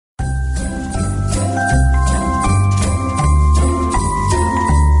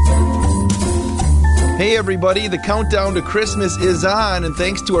Hey everybody, the countdown to Christmas is on, and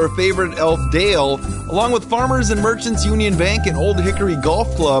thanks to our favorite elf Dale, along with Farmers and Merchants Union Bank and Old Hickory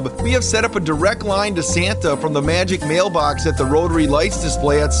Golf Club, we have set up a direct line to Santa from the magic mailbox at the Rotary Lights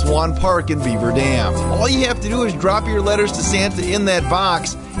display at Swan Park in Beaver Dam. All you have to do is drop your letters to Santa in that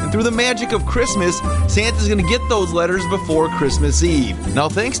box, and through the magic of Christmas, Santa's going to get those letters before Christmas Eve. Now,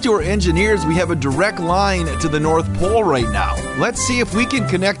 thanks to our engineers, we have a direct line to the North Pole right now. Let's see if we can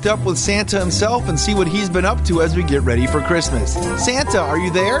connect up with Santa himself and see what he's been up to as we get ready for Christmas. Santa, are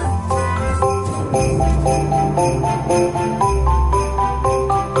you there? Ho,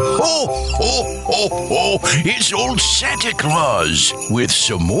 ho, ho, ho! It's old Santa Claus with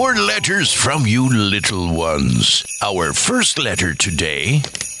some more letters from you little ones. Our first letter today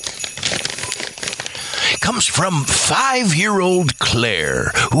comes from 5-year-old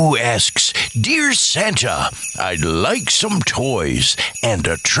Claire, who asks, "Dear Santa, I'd like some toys and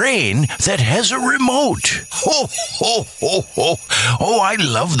a train that has a remote." Ho, ho, ho, ho. Oh, I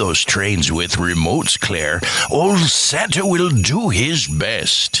love those trains with remotes, Claire. Old Santa will do his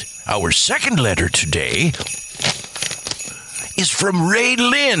best. Our second letter today is from Ray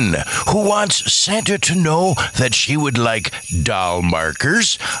Lynn, who wants Santa to know that she would like doll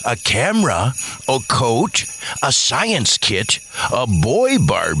markers, a camera, a coat, a science kit, a boy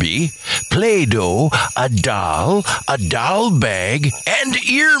Barbie, Play-Doh, a doll bag, and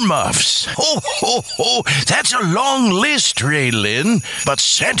earmuffs. Ho, ho, ho! That's a long list, Ray Lynn, but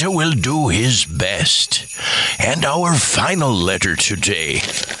Santa will do his best. And our final letter today.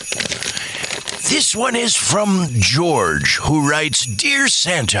 This one is from George, who writes, "Dear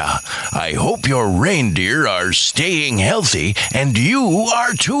Santa, I hope your reindeer are staying healthy, and you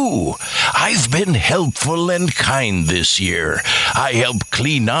are too. I've been helpful and kind this year. I help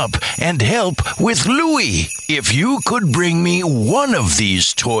clean up and help with Louie. If you could bring me one of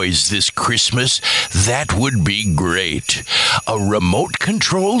these toys this Christmas, that would be great. A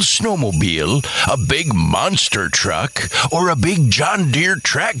remote-controlled snowmobile, a big monster truck, or a big John Deere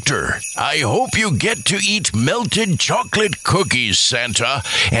tractor. I hope you get to eat melted chocolate cookies, Santa,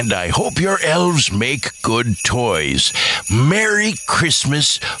 and I hope your elves make good toys. Merry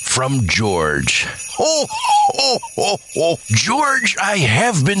Christmas from George." Oh, oh, oh, oh. George, I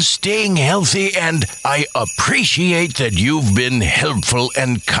have been staying healthy, and I appreciate that you've been helpful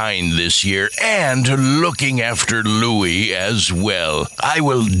and kind this year, and looking after Louie as well. I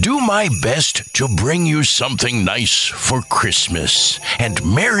will do my best to bring you something nice for Christmas, and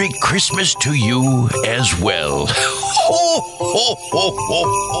Merry Christmas to you as well. Oh, oh, oh, oh,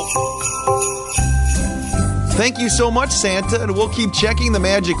 oh. Thank you so much, Santa, and we'll keep checking the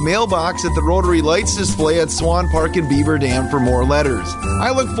magic mailbox at the Rotary Lights display at Swan Park in Beaver Dam for more letters. I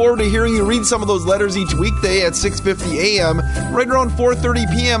look forward to hearing you read some of those letters each weekday at 6:50 a.m., right around 4:30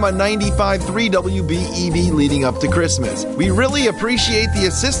 p.m. on 95.3 WBEB leading up to Christmas. We really appreciate the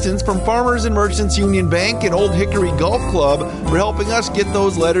assistance from Farmers and Merchants Union Bank and Old Hickory Golf Club for helping us get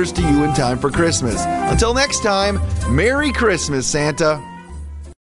those letters to you in time for Christmas. Until next time, Merry Christmas, Santa.